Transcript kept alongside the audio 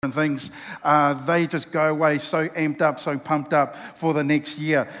and things, they just go away so amped up, so pumped up for the next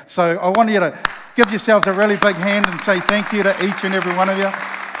year. So I want you to give yourselves a really big hand and say thank you to each and every one of you.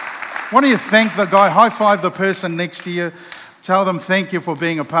 Why don't you thank the guy, high five the person next to you, tell them thank you for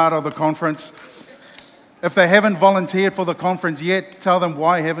being a part of the conference. If they haven't volunteered for the conference yet, tell them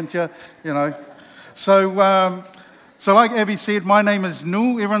why haven't you, So like Abby said, my name is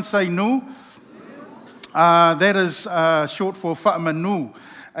Nu. Everyone say Nu. That is short for Whaamanu.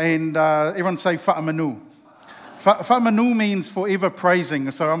 And everyone say Whaamanu. Whaamanu means forever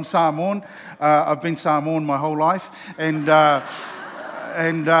praising. So I'm Samoan. I've been Samoan my whole life. But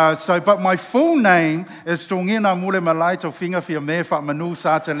my full name is Tongina Mule Malai Tau Whinga Whia Me Whaamanu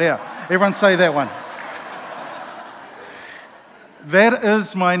Sata Lea. Everyone say that one. That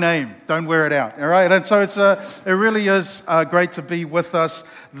is my name. Don't wear it out. All right. And so it really is great to be with us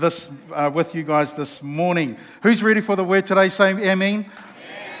with you guys this morning. Who's ready for the word today? Say amen.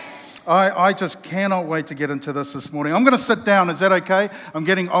 I just cannot wait to get into this morning. I'm going to sit down. Is that okay? I'm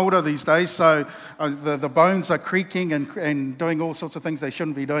getting older these days, so the bones are creaking and doing all sorts of things they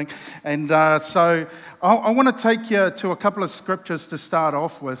shouldn't be doing. And so I want to take you to a couple of scriptures to start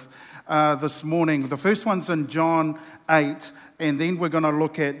off with this morning. The first one's in John 8, and then we're going to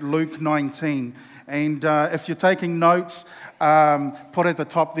look at Luke 19. And if you're taking notes, put at the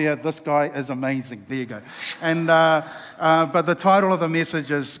top there, this guy is amazing. There you go. And but the title of the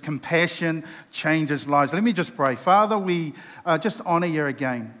message is Compassion Changes Lives. Let me just pray. Father, we just honor you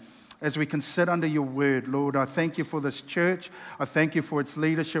again as we can sit under your word. Lord, I thank you for this church. I thank you for its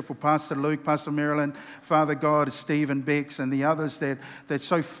leadership, for Pastor Luke, Pastor Marilyn, Father God, Stephen Becks, and the others that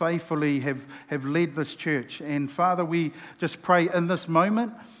so faithfully have led this church. And Father, we just pray in this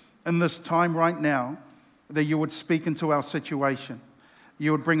moment, in this time right now, that you would speak into our situation.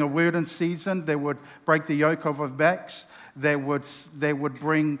 You would bring a word in season that would break the yoke of our backs, that would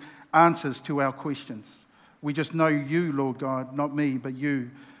bring answers to our questions. We just know you, Lord God, not me, but you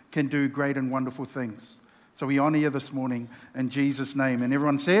can do great and wonderful things. So we honor you this morning in Jesus' name. And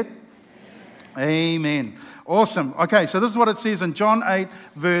everyone said? Amen. Awesome. Okay, so this is what it says in John 8,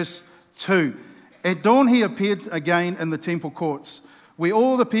 verse 2. At dawn he appeared again in the temple courts, where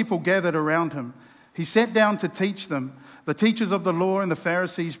all the people gathered around him. He sat down to teach them. The teachers of the law and the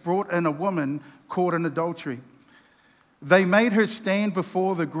Pharisees brought in a woman caught in adultery. They made her stand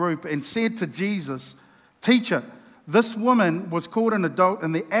before the group and said to Jesus, "Teacher, this woman was caught in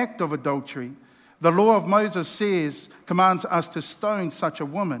the act of adultery. The law of Moses commands us to stone such a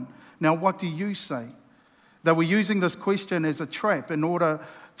woman. Now what do you say?" They were using this question as a trap in order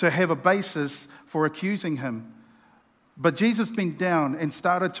to have a basis for accusing him. But Jesus bent down and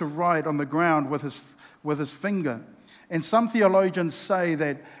started to write on the ground with his finger. And some theologians say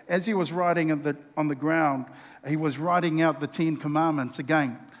that as he was writing on the ground, he was writing out the 10 Commandments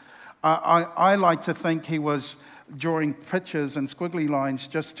again. I like to think he was drawing pictures and squiggly lines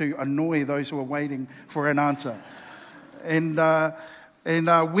just to annoy those who were waiting for an answer. And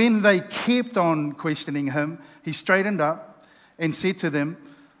when they kept on questioning him, he straightened up and said to them,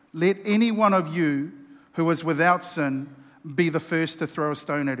 "Let any one of you who is without sin be the first to throw a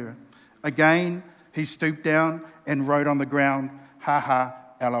stone at her." Again, he stooped down and wrote on the ground, "Ha ha,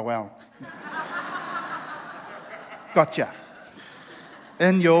 LOL." Gotcha.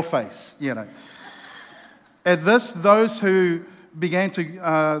 In your face, At this, those who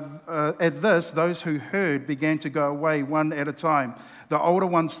heard began to go away one at a time. The older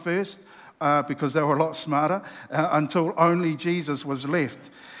ones first, because they were a lot smarter, until only Jesus was left.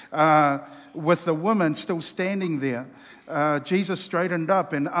 With the woman still standing there, Jesus straightened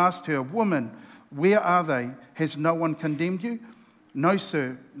up and asked her, "Woman, where are they? Has no one condemned you?" "No,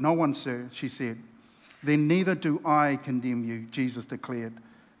 sir, no one, sir," she said. "Then neither do I condemn you," Jesus declared.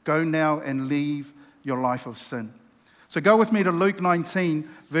 "Go now and leave your life of sin." So go with me to Luke 19,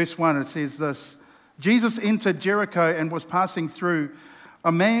 verse 1. It says this: Jesus entered Jericho and was passing through.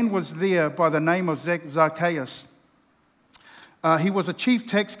 A man was there by the name of Zacchaeus. He was a chief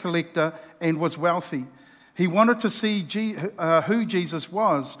tax collector and was wealthy. He wanted to see who Jesus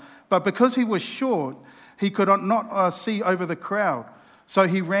was, but because he was short, he could not see over the crowd. So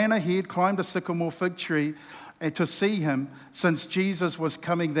he ran ahead, climbed a sycamore fig tree to see him, since Jesus was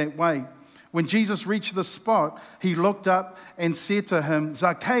coming that way. When Jesus reached the spot, he looked up and said to him,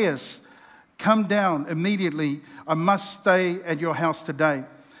 "Zacchaeus, come down immediately. I must stay at your house today."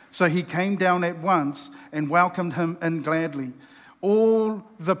 So he came down at once and welcomed him in gladly. All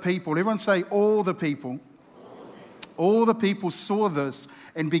the people, everyone say all the people. All the people saw this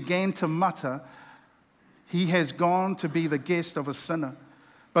and began to mutter, "He has gone to be the guest of a sinner."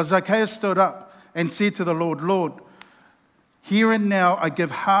 But Zacchaeus stood up and said to the Lord, "Lord, Here and now, I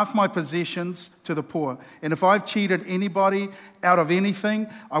give half my possessions to the poor. And if I've cheated anybody out of anything,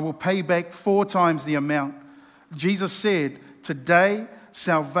 I will pay back 4 times the amount. Jesus said, today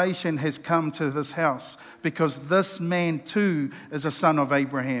salvation has come to this house because this man too is a son of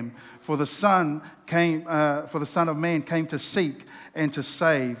Abraham. For the Son of Man came to seek and to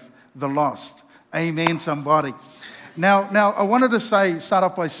save the lost. Amen, somebody. Now I wanted to start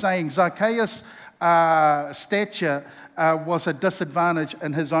off by saying Zacchaeus' stature was a disadvantage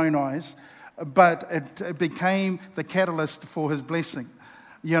in his own eyes, but it became the catalyst for his blessing.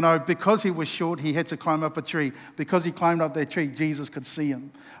 Because he was short, he had to climb up a tree. Because he climbed up that tree, Jesus could see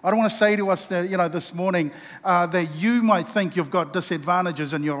him. I don't want to say to us that, this morning that you might think you've got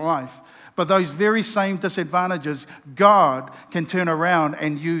disadvantages in your life, but those very same disadvantages, God can turn around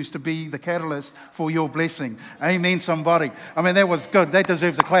and use to be the catalyst for your blessing. Amen, somebody. I mean, that was good. That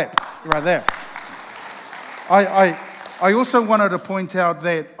deserves a clap right there. I also wanted to point out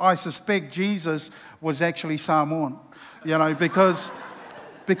that I suspect Jesus was actually Samoan, because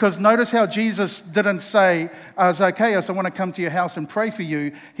notice how Jesus didn't say, Zacchaeus, I want to come to your house and pray for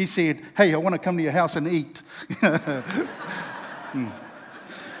you. He said, hey, I want to come to your house and eat.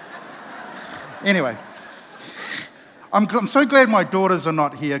 Anyway, I'm so glad my daughters are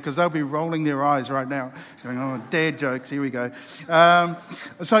not here because they'll be rolling their eyes right now, going, oh, dad jokes, here we go.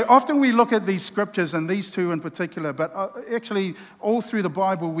 So often we look at these scriptures, and these two in particular, but actually all through the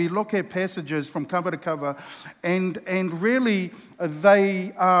Bible, we look at passages from cover to cover, and really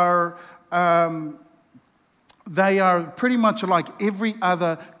they are pretty much like every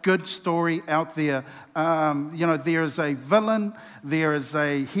other good story out there. There is a villain, there is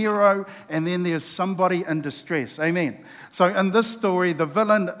a hero, and then there's somebody in distress. Amen. So in this story, the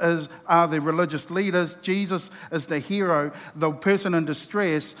villain are the religious leaders. Jesus is the hero, the person in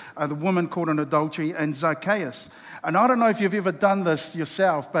distress, the woman caught in adultery, and Zacchaeus. And I don't know if you've ever done this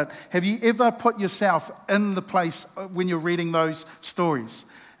yourself, but have you ever put yourself in the place when you're reading those stories?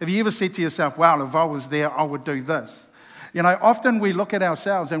 Have you ever said to yourself, wow, if I was there, I would do this? Often we look at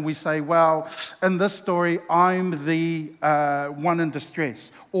ourselves and we say, well, in this story, I'm the one in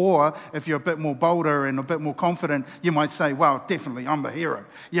distress. Or if you're a bit more bolder and a bit more confident, you might say, well, definitely, I'm the hero.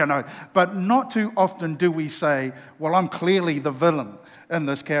 But not too often do we say, well, I'm clearly the villain in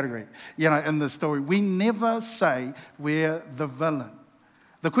this category, in this story. We never say we're the villain.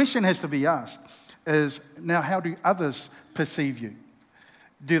 The question has to be asked is, now how do others perceive you?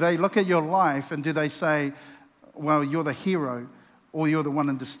 Do they look at your life and do they say, well, you're the hero, or you're the one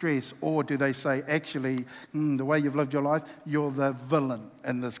in distress? Or do they say, actually, the way you've lived your life, you're the villain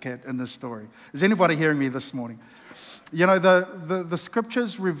in this story? Is anybody hearing me this morning? The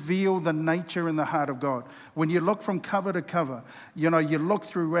scriptures reveal the nature and the heart of God. When you look from cover to cover, you look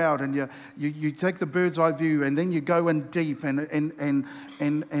throughout and you take the bird's eye view, and then you go in deep and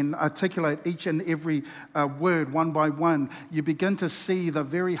articulate each and every word one by one. You begin to see the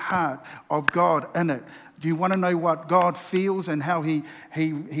very heart of God in it. Do you want to know what God feels and how he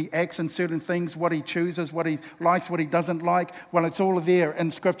acts in certain things, what he chooses, what he likes, what he doesn't like? Well, it's all there in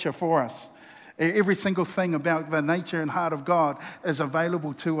Scripture for us. Every single thing about the nature and heart of God is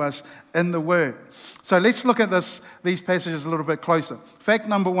available to us in the Word. So let's look at these passages a little bit closer. Fact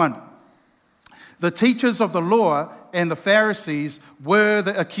number 1. The teachers of the law and the Pharisees were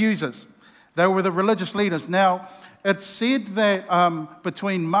the accusers. They were the religious leaders. Now, it's said that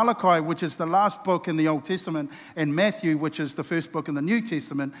between Malachi, which is the last book in the Old Testament, and Matthew, which is the first book in the New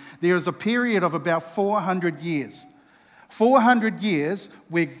Testament, there is a period of about 400 years. 400 years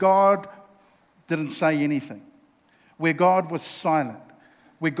where God didn't say anything, where God was silent,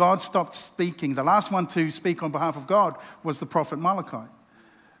 where God stopped speaking. The last one to speak on behalf of God was the prophet Malachi.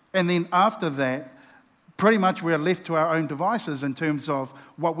 And then after that, pretty much we're left to our own devices in terms of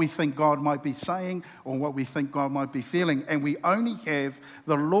what we think God might be saying or what we think God might be feeling. And we only have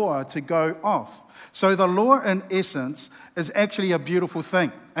the law to go off. So the law, in essence, is actually a beautiful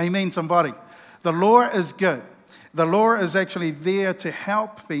thing. Amen, somebody. The law is good. The law is actually there to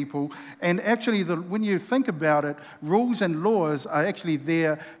help people. And actually, when you think about it, rules and laws are actually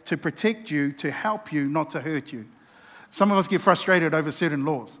there to protect you, to help you, not to hurt you. Some of us get frustrated over certain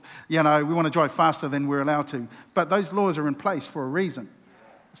laws. We want to drive faster than we're allowed to. But those laws are in place for a reason.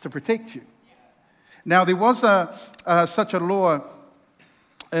 It's to protect you. Now, there was such a law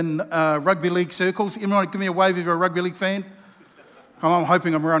in rugby league circles. Everyone give me a wave if you're a rugby league fan. I'm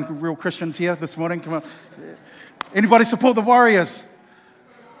hoping I'm around real Christians here this morning. Come on. Anybody support the Warriors?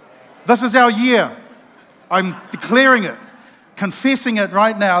 This is our year. I'm declaring it, confessing it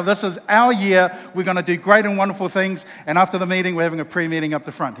right now. This is our year. We're going to do great and wonderful things. And after the meeting, we're having a prayer meeting up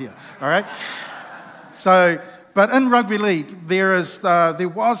the front here. All right? So But in rugby league, there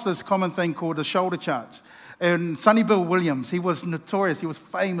was this common thing called a shoulder charge. And Sonny Bill Williams, he was notorious. He was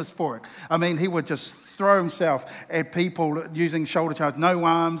famous for it. I mean, he would just throw himself at people using shoulder charge. No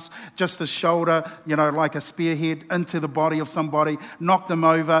arms, just the shoulder, like a spearhead into the body of somebody, knock them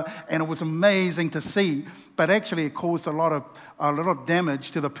over. And it was amazing to see. But actually, it caused a lot of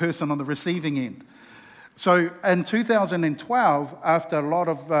damage to the person on the receiving end. So in 2012, after a lot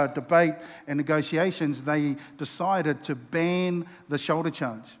of debate and negotiations, they decided to ban the shoulder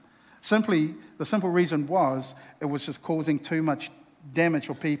charge. The simple reason was it was just causing too much damage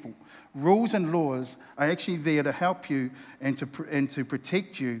for people. Rules and laws are actually there to help you and to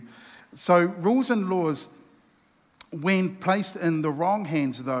protect you. So rules and laws, when placed in the wrong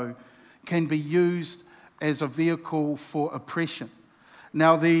hands, though, can be used as a vehicle for oppression.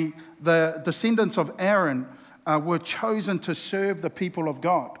 Now, the descendants of Aaron were chosen to serve the people of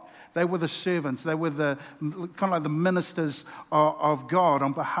God. They were the servants. They were the kind of like the ministers of God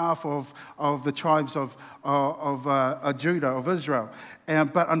on behalf of the tribes of Judah, of Israel.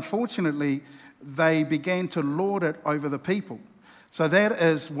 But unfortunately, they began to lord it over the people. So that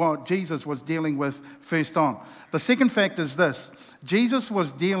is what Jesus was dealing with first on. The second fact is this. Jesus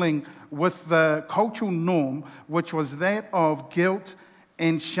was dealing with the cultural norm, which was that of guilt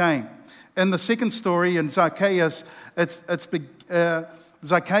and shame. In the second story, in Zacchaeus,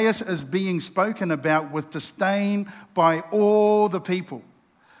 Zacchaeus is being spoken about with disdain by all the people.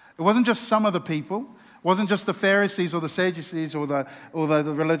 It wasn't just some of the people. It wasn't just the Pharisees or the Sadducees or the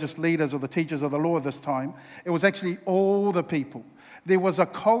religious leaders or the teachers of the law this time. It was actually all the people. There was a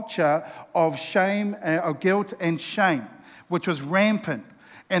culture of shame, of guilt and shame, which was rampant.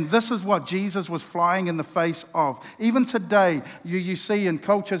 And this is what Jesus was flying in the face of. Even today, you see in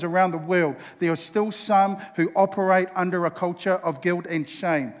cultures around the world, there are still some who operate under a culture of guilt and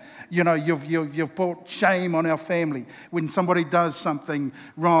shame. You've brought shame on our family. When somebody does something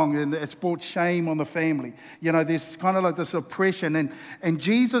wrong, and it's brought shame on the family. There's kind of like this oppression. And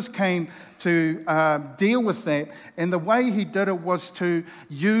Jesus came to deal with that. And the way he did it was to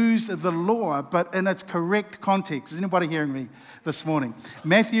use the law, but in its correct context. Is anybody hearing me this morning?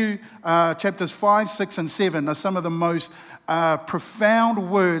 Matthew chapters 5, 6, and 7 are some of the most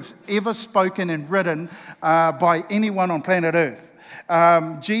profound words ever spoken and written by anyone on planet Earth.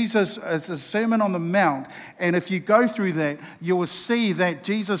 Jesus is a Sermon on the Mount, and if you go through that, you will see that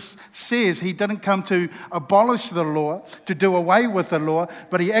Jesus says he didn't come to abolish the law, to do away with the law,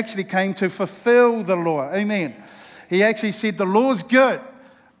 but he actually came to fulfill the law. Amen. He actually said the law's good,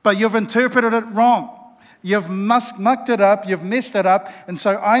 but you've interpreted it wrong. You've mucked it up, you've messed it up, and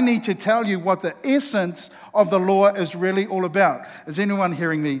so I need to tell you what the essence of the law is really all about. Is anyone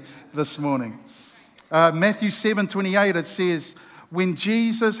hearing me this morning? Matthew 7:28, it says, when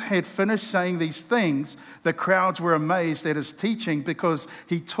Jesus had finished saying these things, the crowds were amazed at his teaching because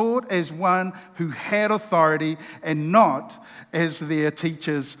he taught as one who had authority and not as their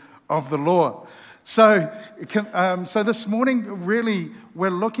teachers of the law. So this morning, really, we're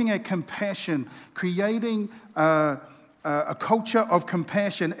looking at compassion, creating a culture of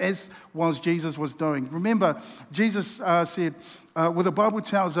compassion as was Jesus was doing. Remember, Jesus said, the Bible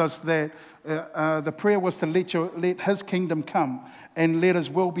tells us that the prayer was to let his kingdom come and let his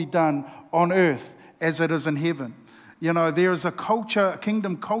will be done on earth as it is in heaven. There is a culture, a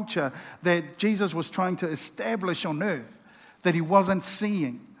kingdom culture that Jesus was trying to establish on earth that he wasn't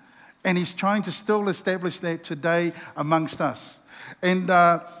seeing. And he's trying to still establish that today amongst us. And,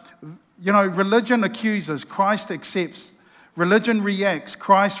 religion accuses, Christ accepts. Religion reacts,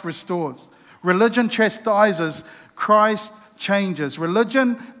 Christ restores. Religion chastises, Christ changes.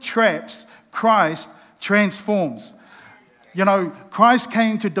 Religion traps, Christ transforms. Christ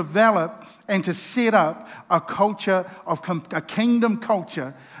came to develop and to set up a culture of a kingdom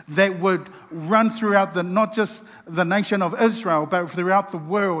culture that would run throughout not just the nation of Israel, but throughout the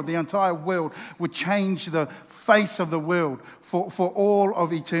world. The entire world would change the face of the world for all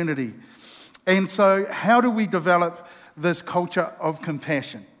of eternity. And so how do we develop this culture of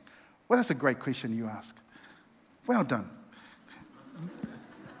compassion? Well, that's a great question you ask. Well done.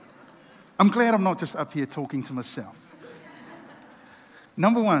 I'm glad I'm not just up here talking to myself.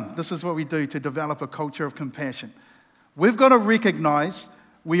 Number one, this is what we do to develop a culture of compassion. We've got to recognize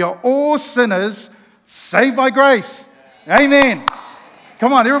we are all sinners saved by grace. Amen.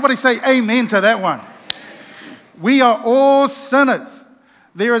 Come on, everybody say amen to that one. We are all sinners.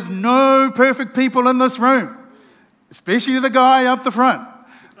 There is no perfect people in this room, especially the guy up the front,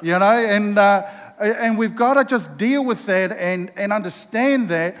 and we've got to just deal with that and understand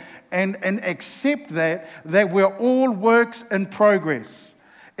that and accept that we're all works in progress.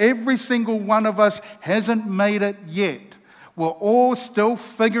 Every single one of us hasn't made it yet. We're all still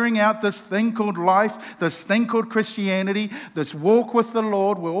figuring out this thing called life, this thing called Christianity, this walk with the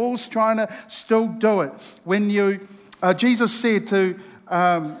Lord. We're all trying to still do it. When Jesus said to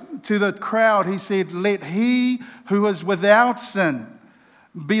the crowd, he said, "Let he who is without sin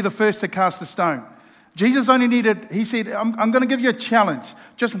be the first to cast a stone." Jesus only needed, he said, I'm going to give you a challenge.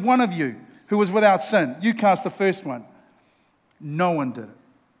 Just one of you who was without sin, you cast the first one. No one did it.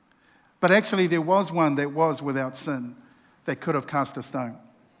 But actually there was one that was without sin that could have cast a stone.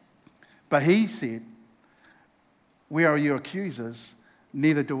 But he said, "Where are your accusers?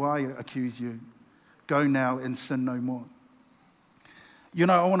 Neither do I accuse you. Go now and sin no more." You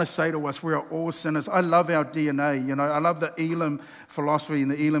know, I want to say to us, we are all sinners. I love our DNA. You know, I love the Elam philosophy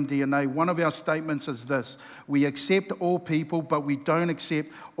and the Elam DNA. One of our statements is this: we accept all people, but we don't accept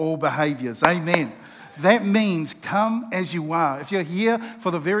all behaviors. Amen. That means come as you are. If you're here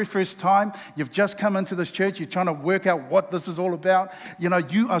for the very first time, you've just come into this church, you're trying to work out what this is all about, you know,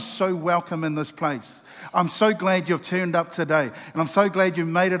 you are so welcome in this place. I'm so glad you've turned up today. And I'm so glad you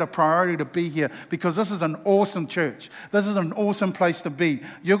made it a priority to be here, because this is an awesome church. This is an awesome place to be.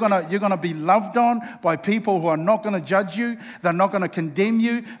 You're gonna be loved on by people who are not going to judge you. They're not going to condemn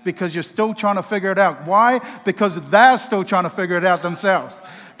you, because you're still trying to figure it out. Why? Because they're still trying to figure it out themselves.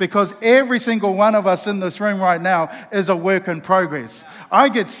 Because every single one of us in this room right now is a work in progress. I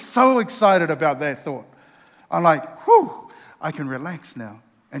get so excited about that thought. I'm like, whew, I can relax now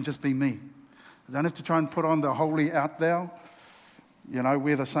and just be me. I don't have to try and put on the holy out there, you know,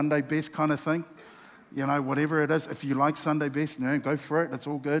 wear the Sunday best kind of thing. You know, whatever it is. If you like Sunday best, you know, go for it. It's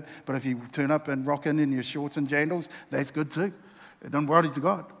all good. But if you turn up and rock in your shorts and jandals, that's good too. Don't worry to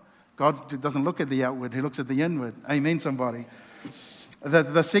God. God doesn't look at the outward. He looks at the inward. Amen, somebody.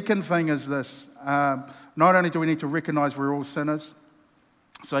 The second thing is this. Not only do we need to recognize we're all sinners,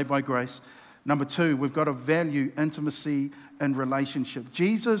 saved by grace. Number two, we've got to value intimacy and relationship.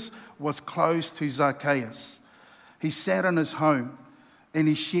 Jesus was close to Zacchaeus. He sat in his home and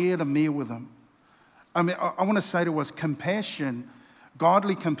he shared a meal with him. I mean, I want to say to us, compassion,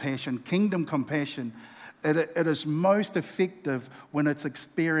 godly compassion, kingdom compassion, it is most effective when it's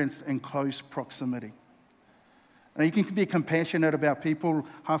experienced in close proximity. Now, you can be compassionate about people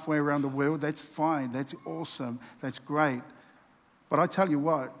halfway around the world. That's fine. That's awesome. That's great. But I tell you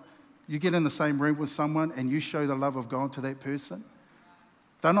what, you get in the same room with someone and you show the love of God to that person,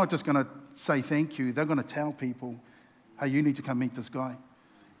 they're not just going to say thank you. They're going to tell people, hey, you need to come meet this guy.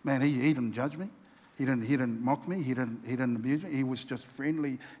 Man, he didn't judge me. He didn't mock me. He didn't abuse me. He was just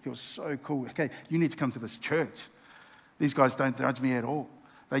friendly. He was so cool. Okay, you need to come to this church. These guys don't judge me at all.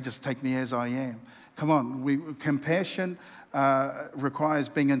 They just take me as I am. Come on, compassion requires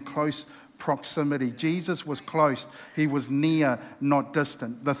being in close proximity. Jesus was close. He was near, not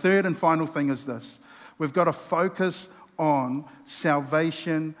distant. The third and final thing is this. We've got to focus on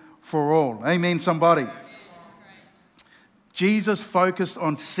salvation for all. Amen, somebody. Jesus focused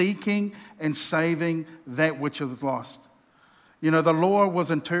on seeking and saving that which is lost. You know, the law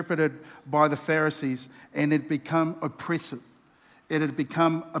was interpreted by the Pharisees and it become oppressive. It had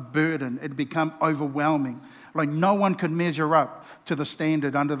become a burden. It had become overwhelming. Like no one could measure up to the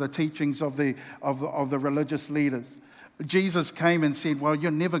standard under the teachings of the religious leaders. Jesus came and said, well, you're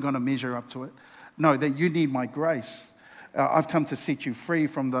never going to measure up to it. No, that you need my grace. I've come to set you free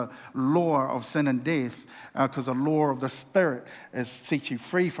from the law of sin and death, because the law of the Spirit has set you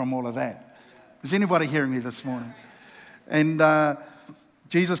free from all of that. Is anybody hearing me this morning? And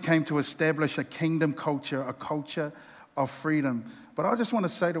Jesus came to establish a kingdom culture, a culture of freedom. But I just want to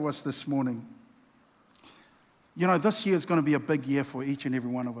say to us this morning, you know, this year is going to be a big year for each and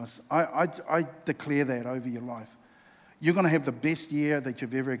every one of us. I declare that over your life. You're going to have the best year that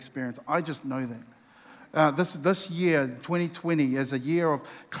you've ever experienced. I just know that. This year, 2020, is a year of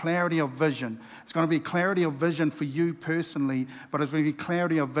clarity of vision. It's going to be clarity of vision for you personally, but it's going to be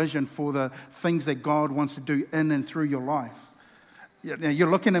clarity of vision for the things that God wants to do in and through your life. Now, you're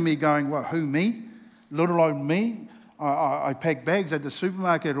looking at me going, well, who, me? Little old me? I pack bags at the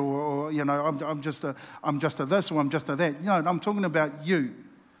supermarket, or you know, I'm just a this, or I'm just a that. No, I'm talking about you.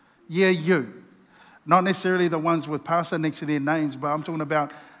 Yeah, you. Not necessarily the ones with pastor next to their names, but I'm talking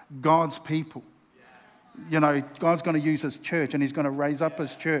about God's people. You know, God's going to use his church, and he's going to raise up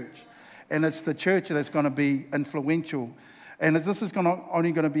his church. And it's the church that's going to be influential. And if this is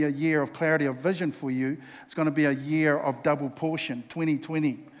only going to be a year of clarity of vision for you, it's going to be a year of double portion,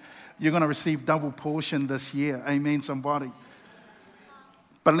 2020. You're going to receive double portion this year. Amen, somebody.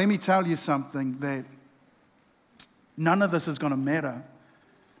 But let me tell you something, that none of this is going to matter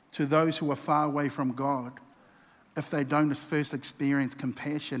to those who are far away from God if they don't first experience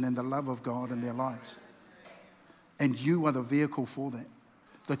compassion and the love of God in their lives. And you are the vehicle for that.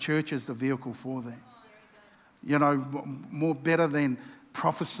 The church is the vehicle for that. You know, more better than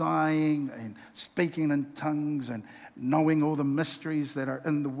prophesying and speaking in tongues and knowing all the mysteries that are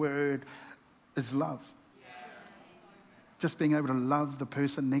in the Word is love. Just being able to love the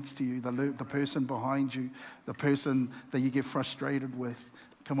person next to you, the person behind you, the person that you get frustrated with.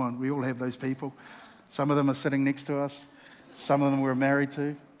 Come on, we all have those people. Some of them are sitting next to us. Some of them we're married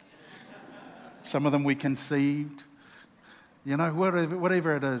to. Some of them we conceived. You know,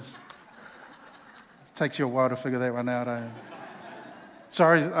 whatever it is. It takes you a while to figure that one out.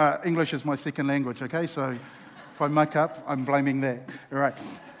 Sorry, English is my second language, okay? So if I muck up, I'm blaming that. All right.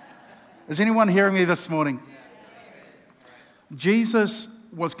 Is anyone hearing me this morning? Jesus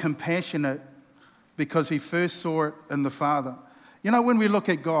was compassionate because he first saw it in the Father. You know, when we look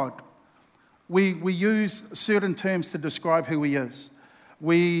at God, we use certain terms to describe who he is.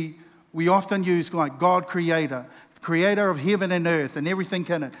 We often use like God creator of heaven and earth and everything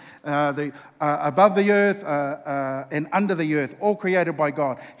in it, above the earth and under the earth, all created by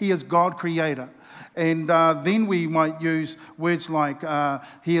God. He is God creator. And then we might use words like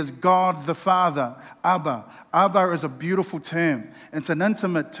he is God the Father, Abba. Abba is a beautiful term. It's an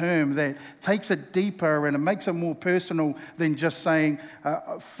intimate term that takes it deeper and it makes it more personal than just saying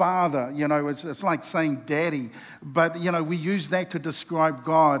Father. You know, it's like saying Daddy. But, you know, we use that to describe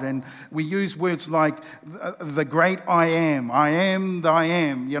God. And we use words like the great I am. I am the I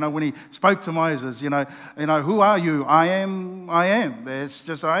am. You know, when he spoke to Moses, you know, who are you? I am. That's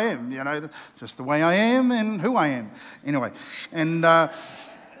just I am. You know, just the way I am and who I am. Anyway, and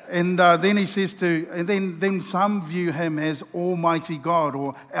then he says and then some view him as Almighty God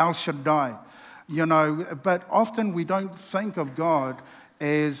or El Shaddai, you know, but often we don't think of God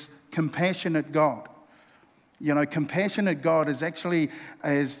as compassionate God. You know, compassionate God is actually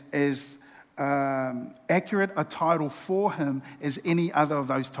as accurate a title for him as any other of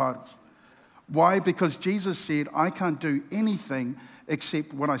those titles. Why? Because Jesus said, I can't do anything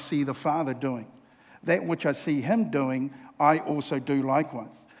except what I see the Father doing. That which I see him doing, I also do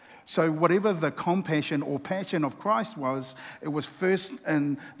likewise. So whatever the compassion or passion of Christ was, it was first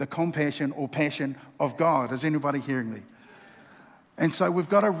in the compassion or passion of God. Is anybody hearing me? And so we've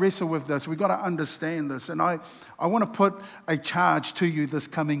got to wrestle with this. We've got to understand this. And I want to put a charge to you this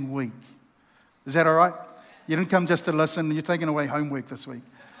coming week. Is that all right? You didn't come just to listen. You're taking away homework this week.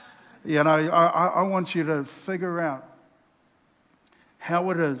 You know, I want you to figure out how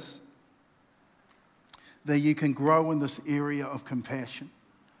it is that you can grow in this area of compassion.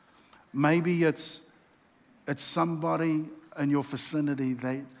 Maybe it's somebody in your vicinity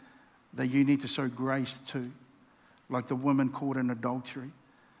that you need to show grace to, like the woman caught in adultery.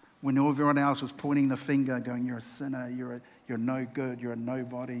 When everyone else was pointing the finger, going, you're a sinner, you're no good, you're a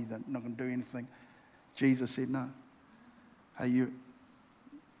nobody, that's not going to do anything. Jesus said, no. Hey,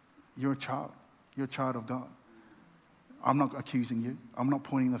 you're a child. You're a child of God. I'm not accusing you. I'm not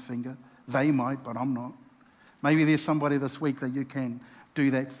pointing the finger. They might, but I'm not. Maybe there's somebody this week that you can do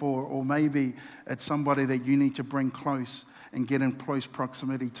that for, or maybe it's somebody that you need to bring close and get in close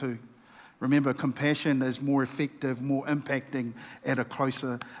proximity to. Remember, compassion is more effective, more impacting at a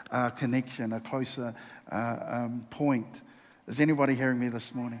closer connection, a closer point. Is anybody hearing me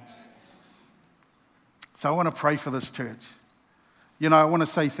this morning? So I want to pray for this church. You know, I want to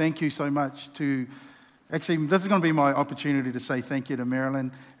say thank you so much to, actually, this is going to be my opportunity to say thank you to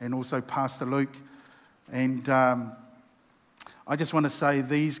Marilyn and also Pastor Luke. And I just want to say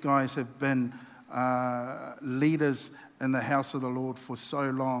these guys have been leaders in the house of the Lord for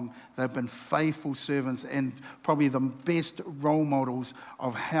so long. They've been faithful servants and probably the best role models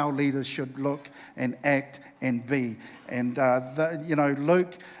of how leaders should look and act and be. And, you know,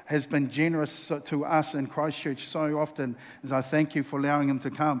 Luke has been generous to us in Christchurch so often. As I thank you for allowing him to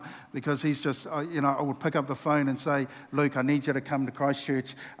come, because he's just, you know, I would pick up the phone and say, Luke, I need you to come to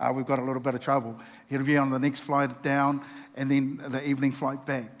Christchurch. We've got a little bit of trouble. He'll be on the next flight down and then the evening flight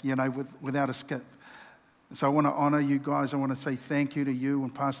back, you know, without a skip. So I want to honor you guys. I want to say thank you to you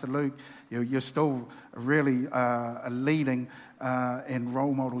and Pastor Luke. You're still really leading and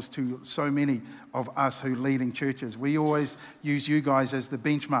role models to so many of us who lead in churches. We always use you guys as the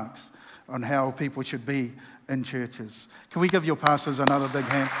benchmarks on how people should be in churches. Can we give your pastors another big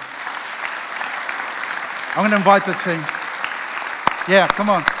hand? I'm going to invite the team. Yeah, come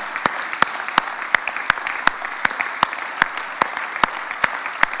on.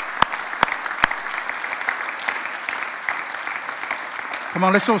 Come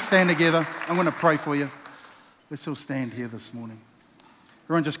on, let's all stand together. I'm going to pray for you. Let's all stand here this morning.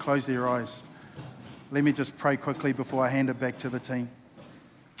 Everyone just close their eyes. Let me just pray quickly before I hand it back to the team.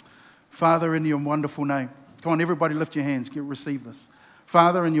 Father, in your wonderful name. Come on, everybody lift your hands. Receive this.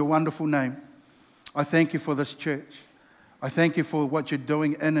 Father, in your wonderful name, I thank you for this church. I thank you for what you're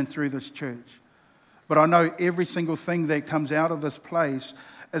doing in and through this church. But I know every single thing that comes out of this place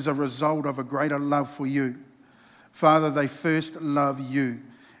is a result of a greater love for you. Father, they first love you.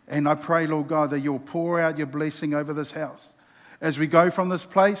 And I pray, Lord God, that you'll pour out your blessing over this house. As we go from this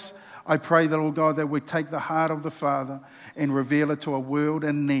place, I pray that, Lord God, that we take the heart of the Father and reveal it to a world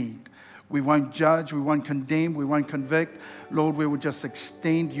in need. We won't judge, we won't condemn, we won't convict. Lord, we will just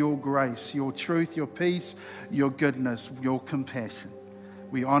extend your grace, your truth, your peace, your goodness, your compassion.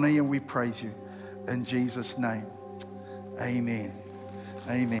 We honor you and we praise you. In Jesus' name, amen.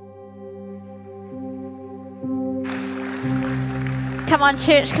 Amen. Come on,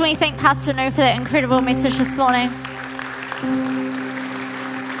 church, can we thank Pastor Nu for that incredible message this morning?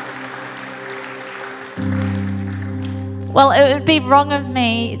 Well, it would be wrong of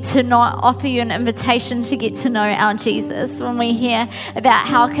me to not offer you an invitation to get to know our Jesus when we hear about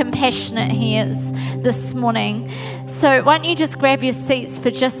how compassionate he is this morning. So why don't you just grab your seats for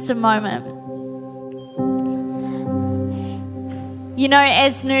just a moment. You know,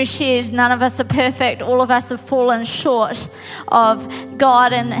 as Nu shared, none of us are perfect. All of us have fallen short of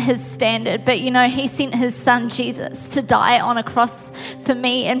God and his standard. But, you know, he sent his son Jesus to die on a cross for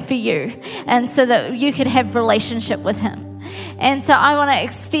me and for you, and so that you could have relationship with him. And so I want to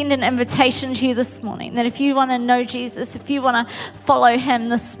extend an invitation to you this morning that if you want to know Jesus, if you want to follow him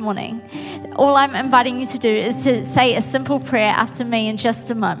this morning, all I'm inviting you to do is to say a simple prayer after me in just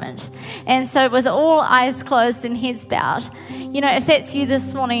a moment. And so with all eyes closed and heads bowed, you know, if that's you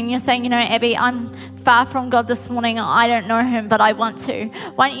this morning and you're saying, you know, Abby, I'm far from God this morning, I don't know him, but I want to,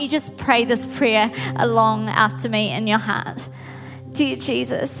 why don't you just pray this prayer along after me in your heart? Dear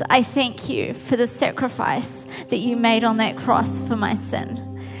Jesus, I thank you for the sacrifice that you made on that cross for my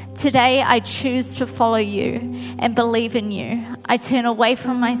sin. Today I choose to follow you and believe in you. I turn away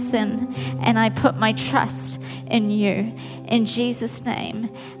from my sin and I put my trust in you. In Jesus'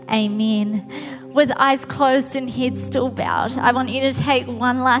 name, amen. With eyes closed and heads still bowed, I want you to take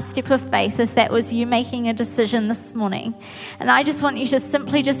one last step of faith if that was you making a decision this morning. And I just want you to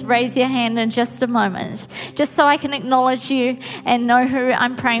simply just raise your hand in just a moment, just so I can acknowledge you and know who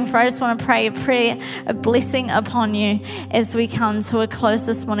I'm praying for. I just want to pray a prayer, a blessing upon you as we come to a close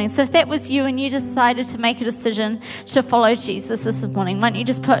this morning. So if that was you and you decided to make a decision to follow Jesus this morning, why don't you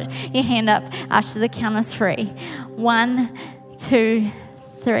just put your hand up after the count of 3. 1, 2,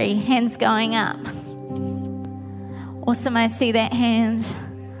 3. Hands going up. Awesome, I see that hand.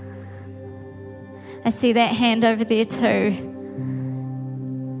 I see that hand over there too.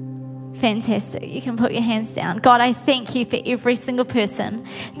 Fantastic. You can put your hands down. God, I thank you for every single person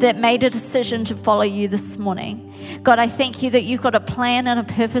that made a decision to follow you this morning. God, I thank you that you've got a plan and a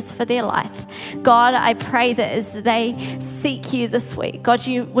purpose for their life. God, I pray that as they seek you this week, God,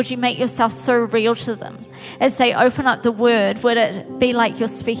 would you make yourself so real to them? As they open up the word, would it be like you're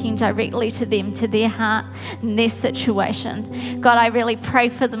speaking directly to them, to their heart and their situation? God, I really pray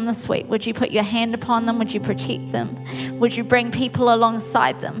for them this week. Would you put your hand upon them? Would you protect them? Would you bring people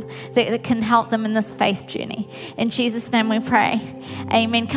alongside them that can help them in this faith journey? In Jesus' name we pray. Amen.